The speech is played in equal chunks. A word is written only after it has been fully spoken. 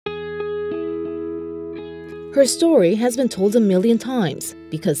Her story has been told a million times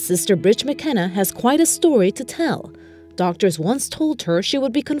because Sister Briege Mckenna has quite a story to tell. Doctors once told her she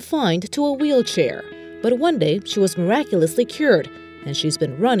would be confined to a wheelchair, but one day she was miraculously cured, and she's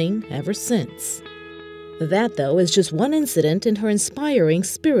been running ever since. That, though, is just one incident in her inspiring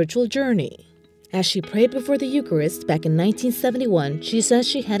spiritual journey. As she prayed before the Eucharist back in 1971, she says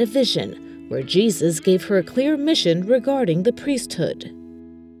she had a vision where Jesus gave her a clear mission regarding the priesthood.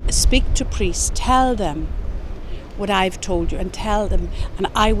 Speak to priests, tell them what I've told you, and tell them, and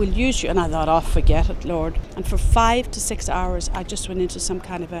I will use you. And I thought, oh, forget it, Lord. And for 5 to 6 hours, I just went into some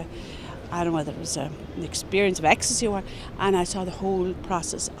kind of I don't know whether it was an experience of ecstasy or what, and I saw the whole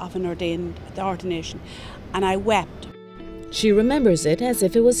process of the ordination, and I wept. She remembers it as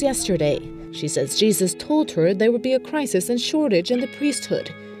if it was yesterday. She says Jesus told her there would be a crisis and shortage in the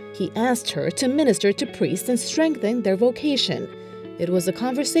priesthood. He asked her to minister to priests and strengthen their vocation. It was a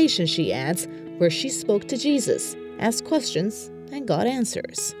conversation, she adds, where she spoke to Jesus, asked questions, and got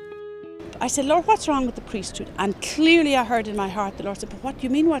answers. I said, Lord, what's wrong with the priesthood? And clearly I heard in my heart the Lord said, but what do you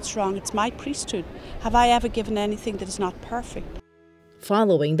mean what's wrong? It's my priesthood. Have I ever given anything that is not perfect?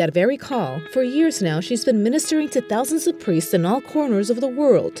 Following that very call, for years now she's been ministering to thousands of priests in all corners of the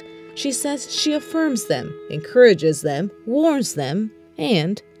world. She says she affirms them, encourages them, warns them,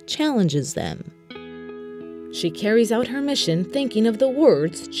 and challenges them. She carries out her mission thinking of the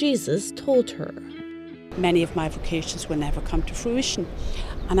words Jesus told her. Many of my vocations will never come to fruition.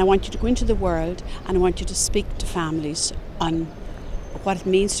 And I want you to go into the world, and I want you to speak to families on what it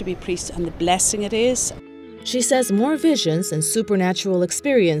means to be priests and the blessing it is. She says more visions and supernatural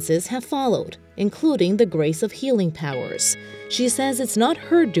experiences have followed, including the grace of healing powers. She says it's not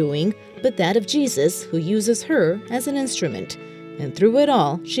her doing, but that of Jesus, who uses her as an instrument. And through it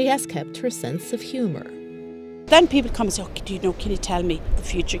all, she has kept her sense of humor. Then people come and say, oh, can you tell me the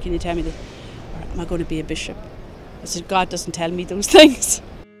future? Can you tell me or am I going to be a bishop? I said, God doesn't tell me those things.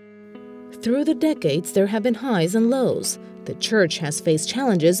 Through the decades, there have been highs and lows. The church has faced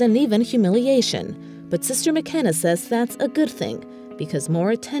challenges and even humiliation. But Sister Mckenna says that's a good thing, because more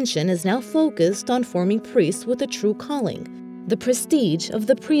attention is now focused on forming priests with a true calling. The prestige of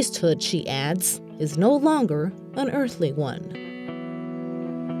the priesthood, she adds, is no longer an earthly one.